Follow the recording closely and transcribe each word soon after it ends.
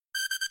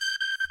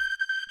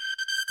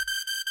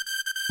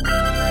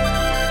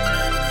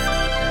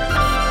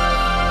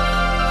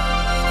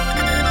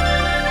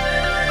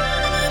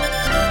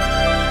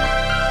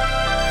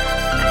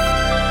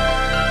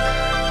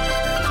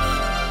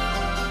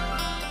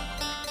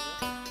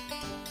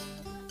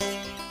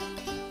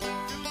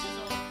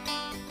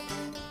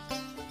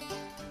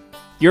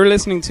You're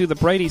listening to the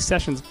Brady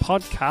Sessions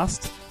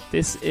podcast.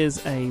 This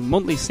is a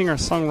monthly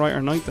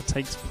singer-songwriter night that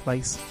takes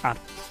place at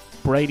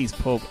Brady's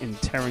Pub in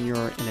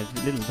Terenure in a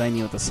little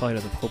venue at the side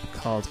of the pub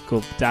called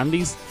Gub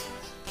Dandies.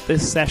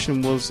 This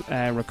session was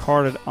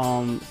recorded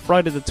on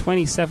Friday the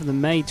 27th of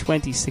May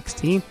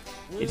 2016.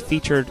 It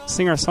featured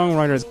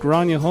singer-songwriters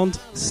Grania Hunt,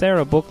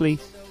 Sarah Buckley,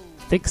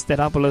 Vic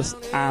Stedopoulos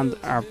and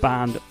our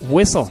band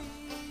Whistle.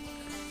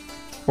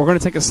 We're going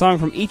to take a song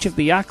from each of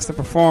the acts that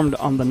performed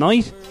on the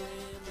night,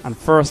 and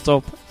first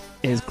up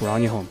is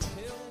Grania Hunt.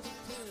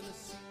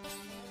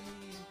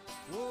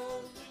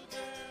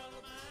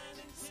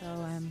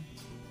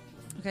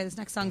 Okay, this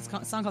next song's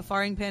a song called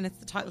Firing Pin. It's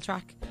the title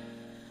track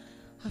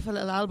of a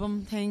little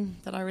album thing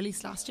that I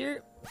released last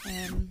year.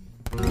 If you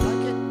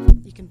like it,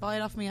 you can buy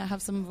it off me. I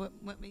have some of it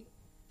with me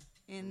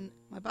in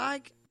my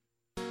bag.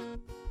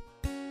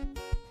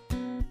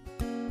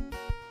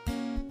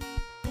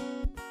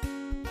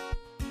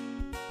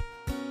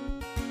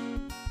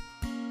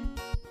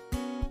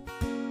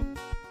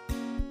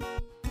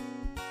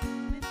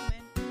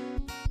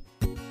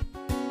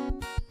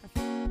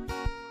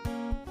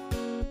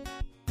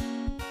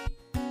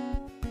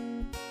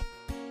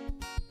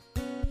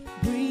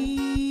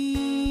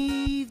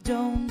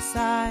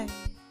 Sigh,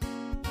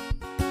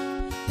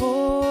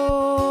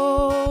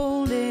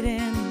 hold it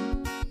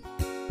in,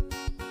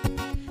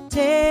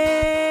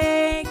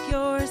 take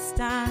your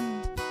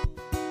stand.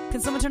 Can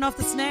someone turn off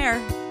the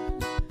snare?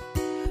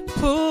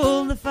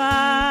 Pull the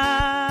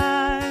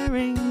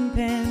firing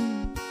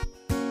pin.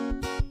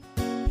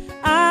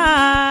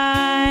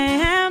 I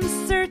am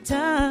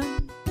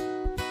certain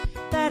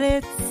that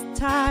it's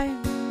time.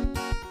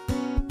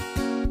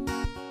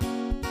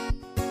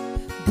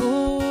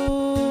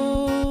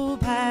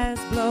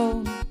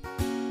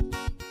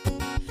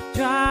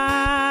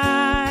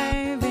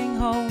 Driving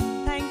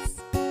home, thanks.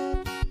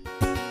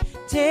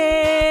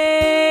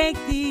 Take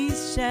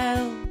these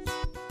shells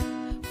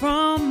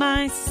from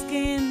my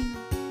skin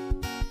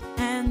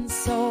and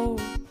soul.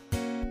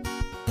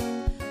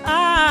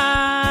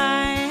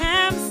 I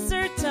am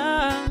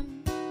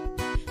certain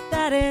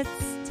that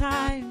it's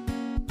time.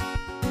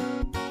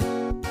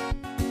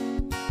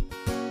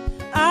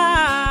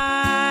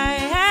 I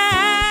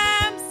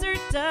am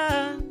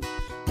certain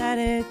that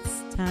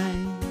it's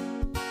time.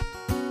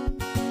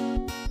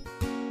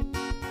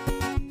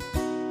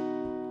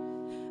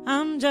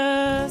 I'm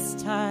just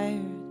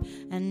tired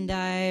and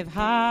I've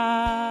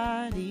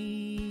had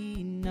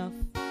enough.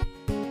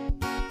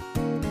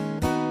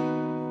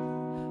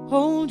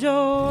 Hold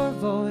your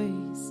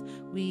voice,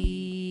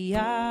 we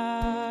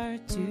are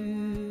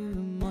too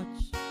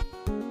much.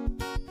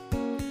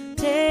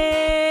 Take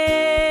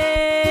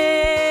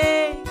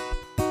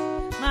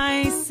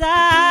my side.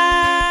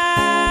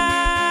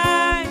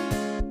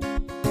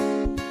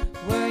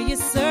 Were you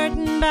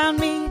certain about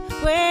me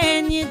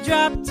when you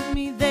dropped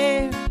me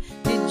there?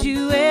 Did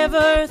you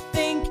ever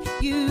think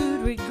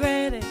you'd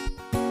regret it?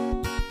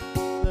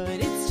 But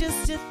it's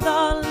just a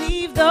thought,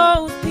 leave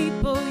those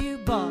people you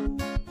bought.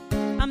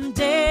 I'm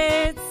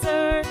dead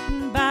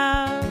certain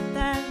about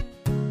that.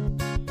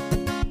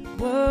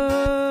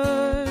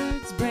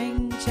 Words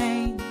bring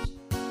change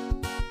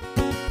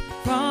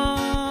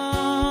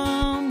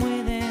from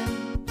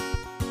within.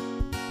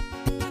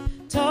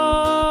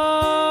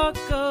 Talk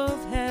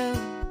of hell,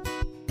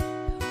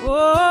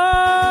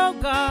 oh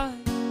God,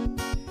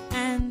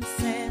 and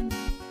sin.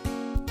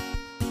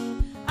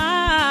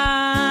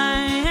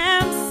 I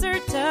am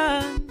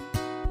certain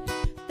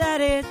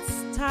that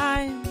it's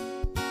time.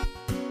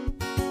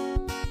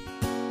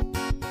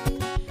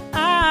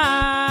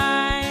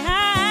 I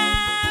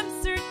am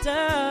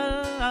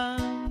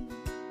certain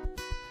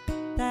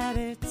that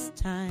it's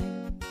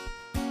time.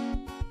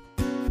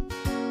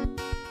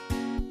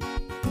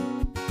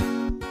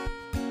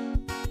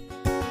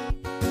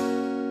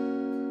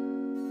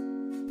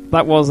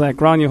 That was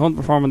Grania Hunt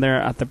performing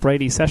there at the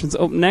Brady Sessions.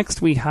 Up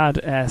next we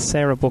had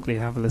Sarah Buckley.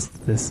 Have a listen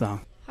to this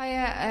song.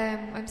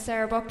 Hiya, I'm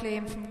Sarah Buckley.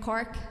 I'm from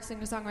Cork,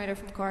 singer-songwriter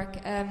from Cork.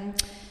 I'm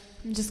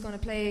just going to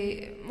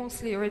play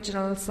mostly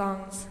original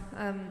songs.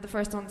 The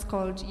first one's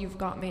called You've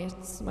Got Me.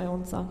 It's my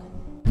own song.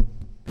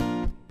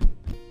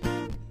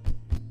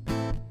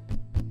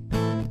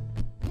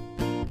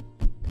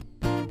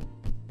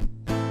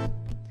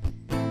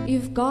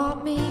 You've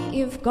got me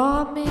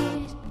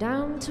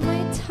down to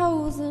my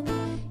toes, and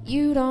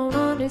you don't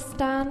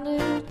understand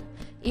it.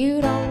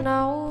 You don't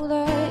know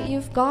that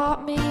you've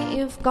got me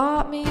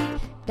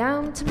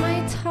down to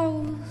my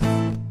toes.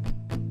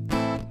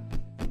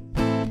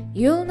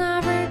 You'll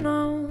never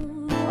know,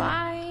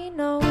 I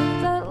know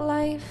that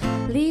life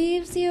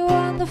leaves you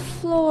on the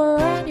floor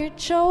and you're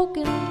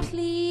choking,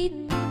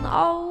 pleading,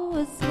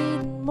 always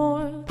needing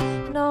more.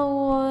 No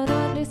one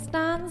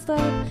understands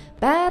that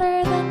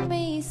better than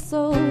me,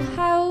 so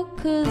how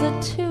could the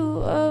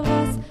two of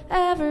us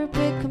ever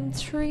become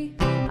three?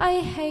 I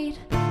hate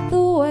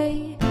the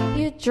way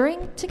you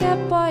drink to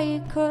get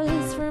by,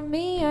 'cause for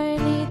me I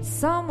need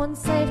someone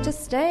safe to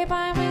stay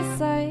by my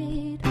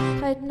side.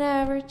 I'd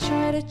never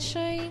try to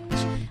change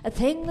a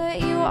thing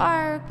that you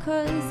are,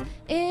 'cause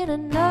in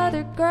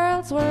another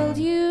girl's world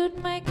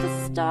you'd make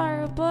a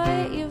star.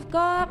 But you've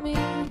got me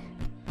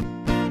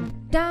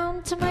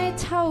down to my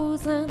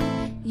toes and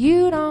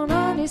you don't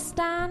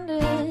understand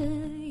it.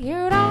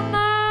 You don't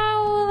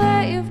know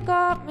that you've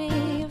got me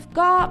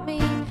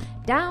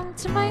down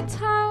to my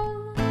toes.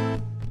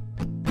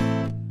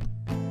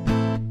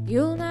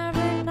 You'll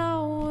never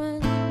know,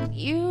 and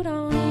you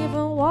don't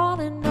even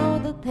wanna know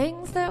the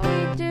things that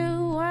we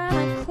do when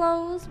I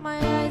close my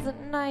eyes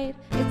at night.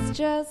 It's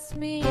just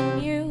me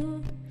and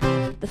you.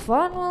 The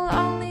fun will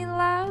only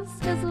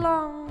last as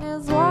long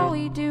as what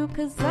we do,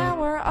 'cause then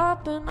we're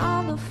up and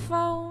on the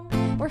phone.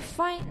 We're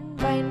fighting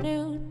by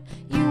noon.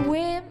 You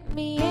whip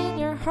me in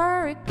your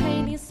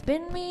hurricane, you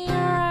spin me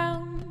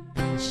around,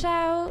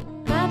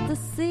 shouting at the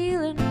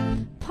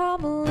ceiling,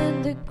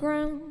 pummeling the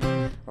ground,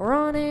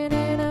 running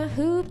in a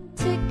hoop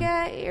to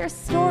get your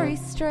story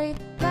straight.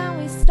 Then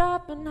we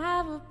stop and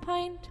have a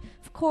pint.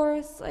 Of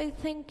course I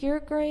think you're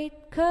great,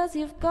 'cause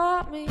you've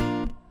got me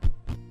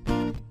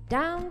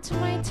down to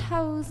my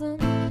toes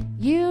and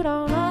you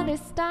don't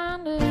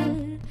understand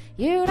it.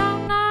 You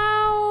don't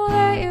know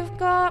that you've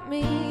got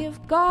me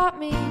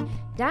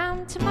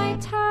down to my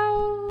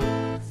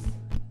toes.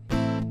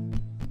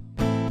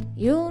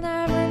 You'll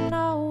never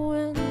know,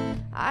 and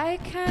I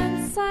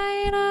can't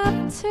sign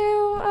up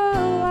to a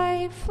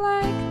life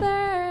like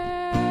theirs.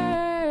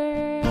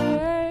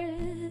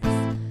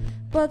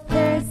 But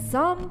there's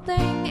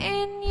something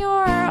in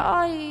your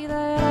eye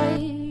that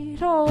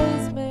I'd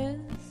always miss.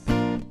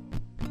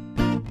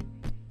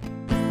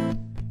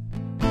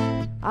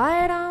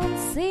 I don't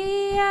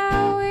see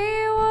how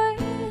we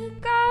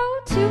would go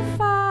too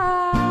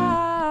far,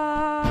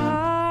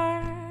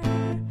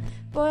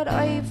 but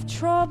I've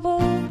trouble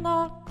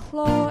not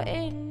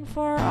clawing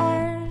for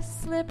our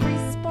slippery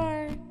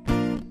spark.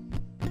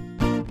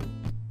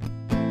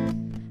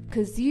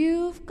 'Cause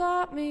you've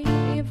got me,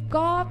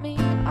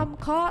 I'm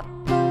caught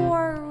in the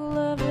whirl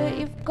of it.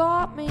 You've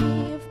got me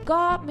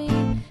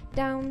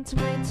down to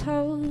my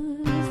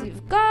toes.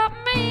 You've got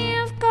me,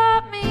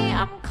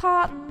 I'm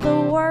caught in the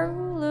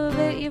whirl of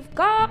it. You've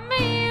got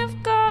me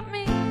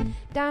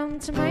down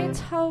to my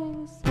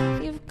toes.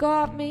 You've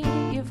got me,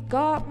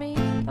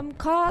 I'm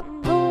caught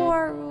in the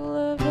whirl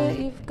of it.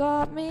 You've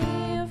got me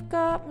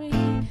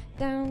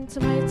down to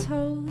my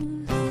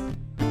toes.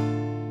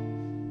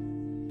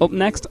 Up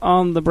next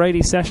on the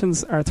Brady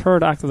Sessions, our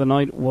third act of the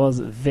night was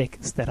Vic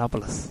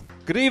Statopoulos.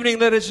 Good evening,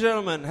 ladies and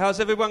gentlemen. How's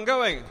everyone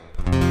going?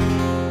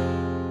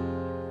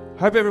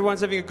 Hope everyone's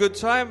having a good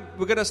time.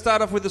 We're going to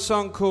start off with a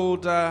song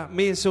called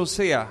Me and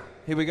Silcia.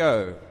 Here we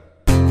go.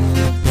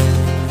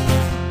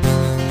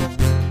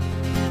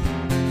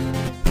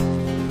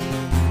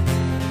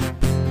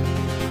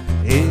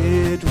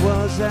 It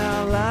was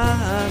our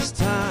last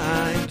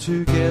time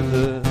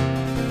together.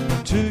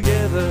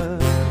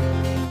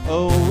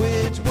 Oh,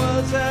 it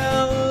was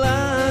our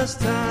last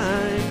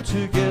time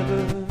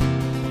together.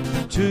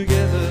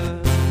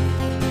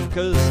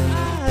 'Cause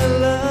I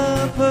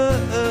love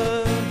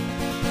her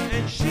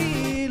and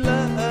she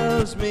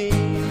loves me,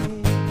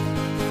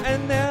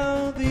 and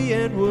now the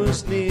end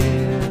was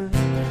near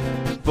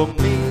for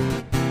me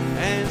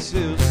and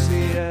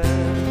Silcia.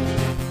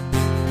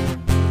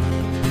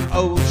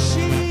 Oh,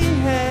 she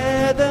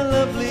had a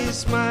lovely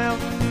smile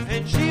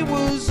and she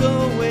was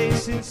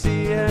always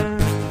sincere,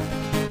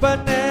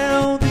 but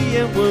now the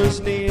end was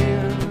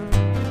near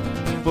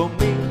for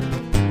me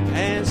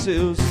and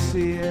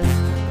Silcia.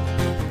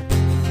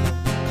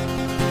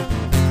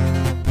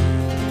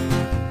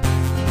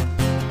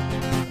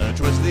 It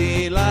was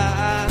the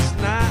last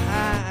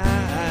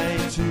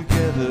night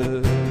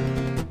together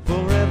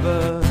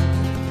forever.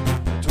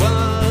 It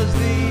was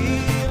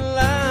the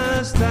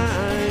last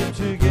time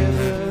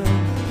together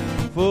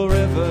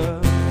forever.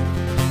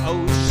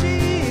 Oh, she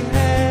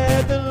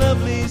had a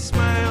lovely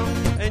smile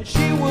and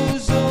she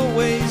was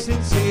always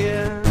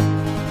sincere,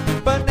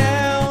 but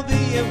now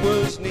the end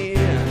was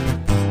near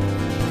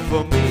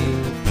for me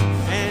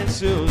and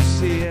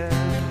Silcia.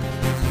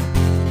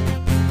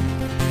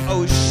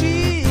 Oh,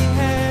 she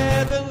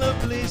had a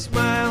lovely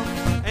smile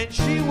and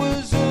she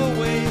was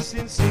always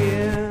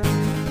sincere,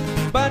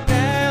 but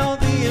now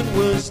the end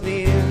was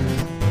near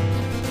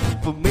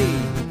for me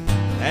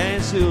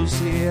and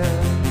Silcia.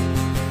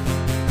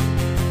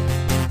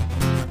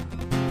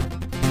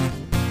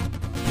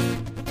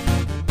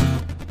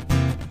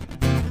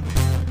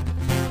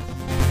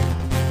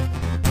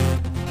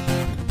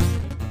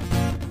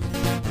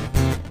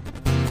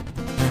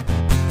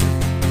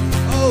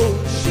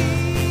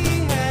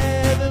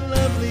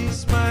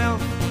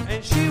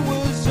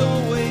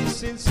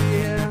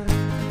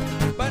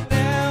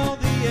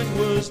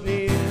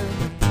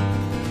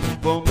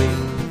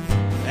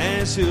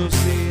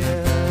 Silcia,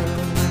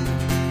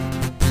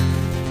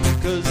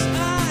 'cause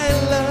I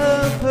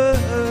love her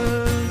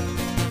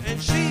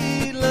and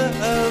she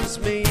loves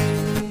me,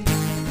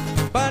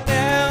 but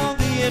now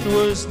the end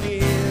was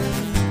near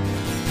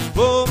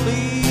for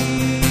me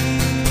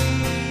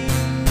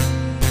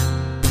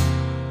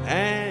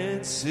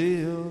and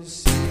Sincere.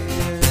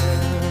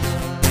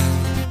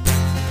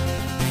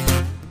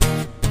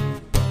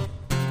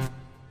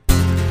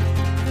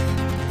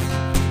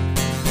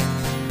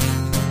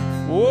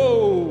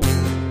 Whoa!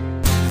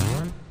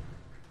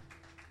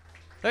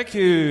 Thank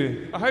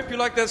you. I hope you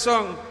like that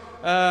song.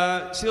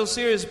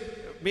 Sincere is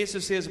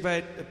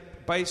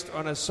based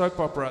on a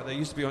soap opera that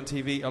used to be on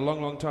TV a long,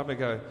 long time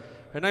ago.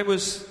 Her name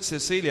was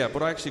Cecilia,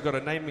 but I actually got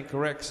her name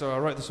incorrect, so I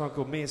wrote the song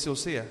called Me and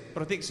Sincere.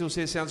 But I think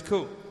Sincere sounds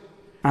cool.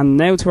 And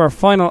now to our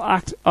final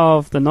act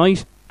of the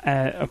night,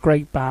 a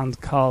great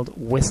band called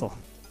Whistle.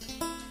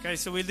 Okay,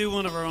 so we'll do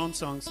one of our own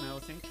songs now, I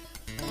think.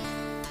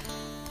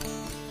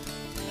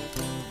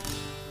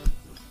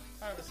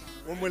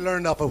 When we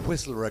learned off a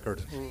Whistle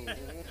record.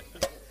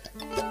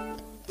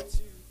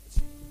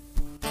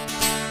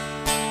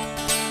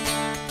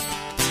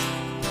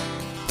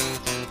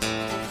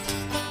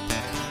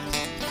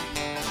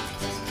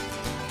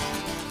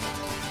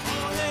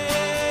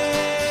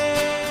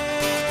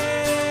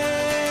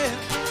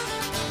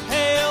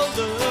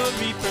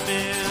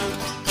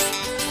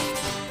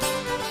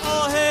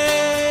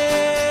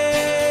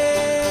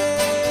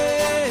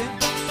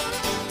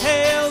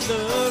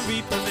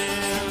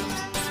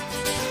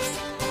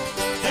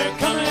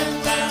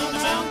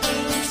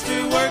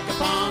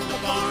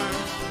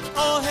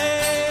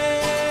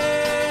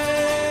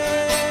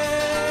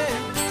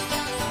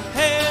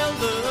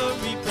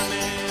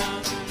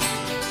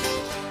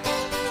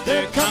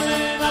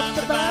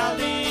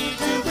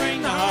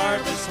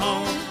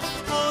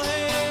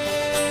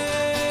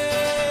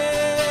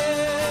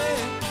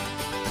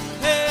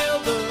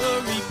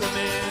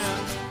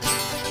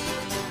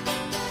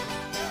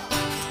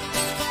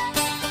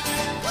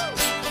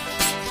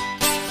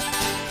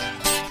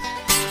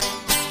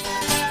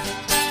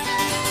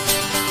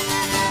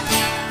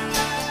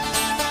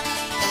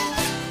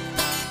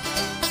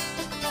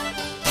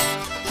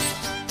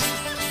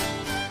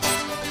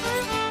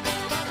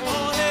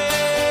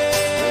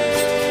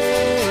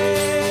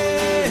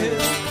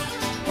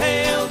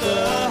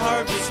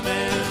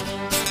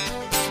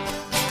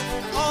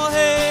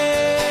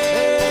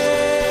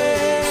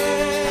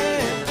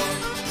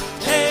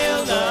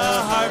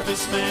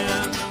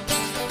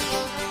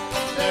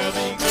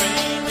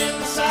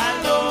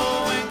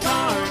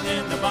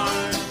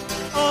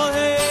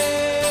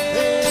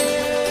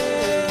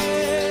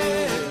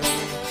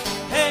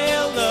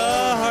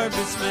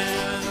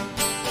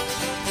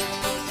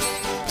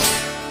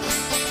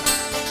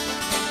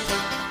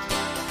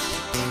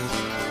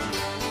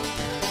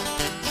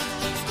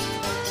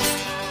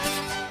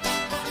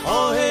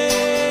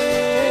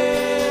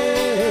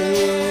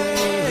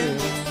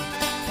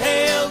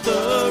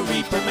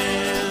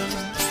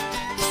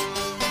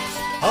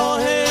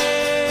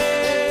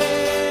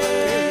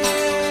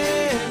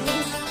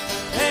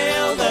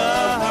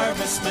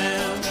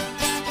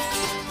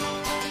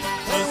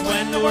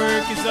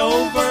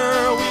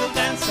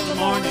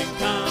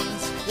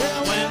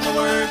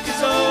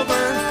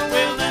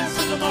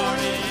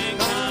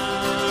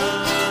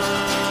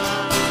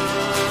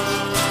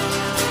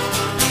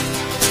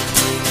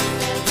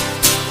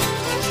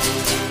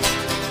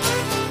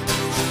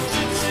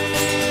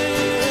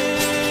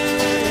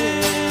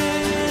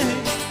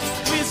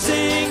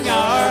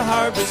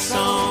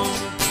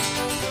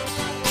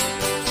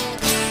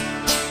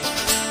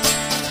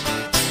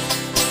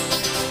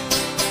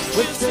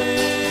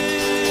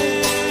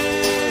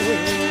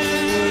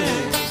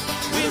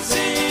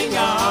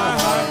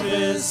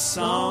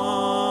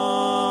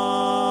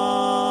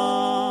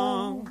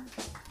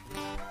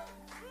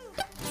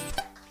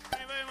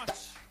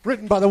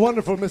 Written by the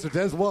wonderful Mr.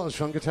 Des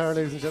Walsh on guitar,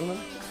 ladies and gentlemen.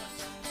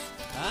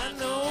 I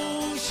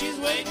know she's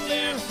waiting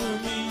there for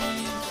me.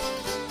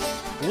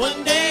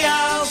 One day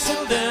I'll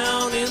settle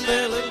down in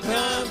that little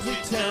country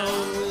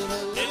town with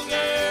a little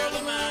girl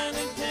of mine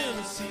in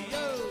Tennessee.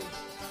 Oh.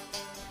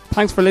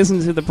 Thanks for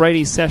listening to the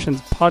Brady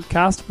Sessions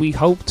podcast. We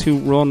hope to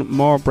run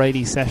more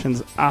Brady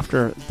Sessions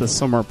after the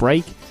summer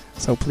break,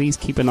 so please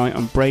keep an eye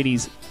on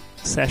Brady's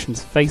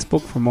Sessions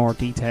Facebook for more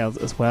details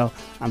as well.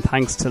 And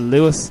thanks to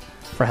Lewis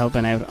for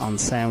helping out on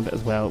sound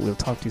as well. We'll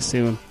talk to you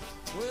soon.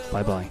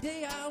 Bye bye. One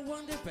day I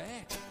wander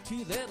back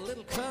to that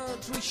little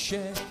country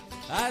shack.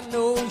 I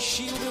know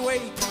she'll be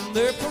waiting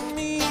there for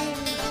me.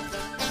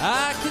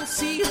 I can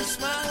see her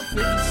smiling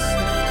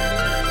face.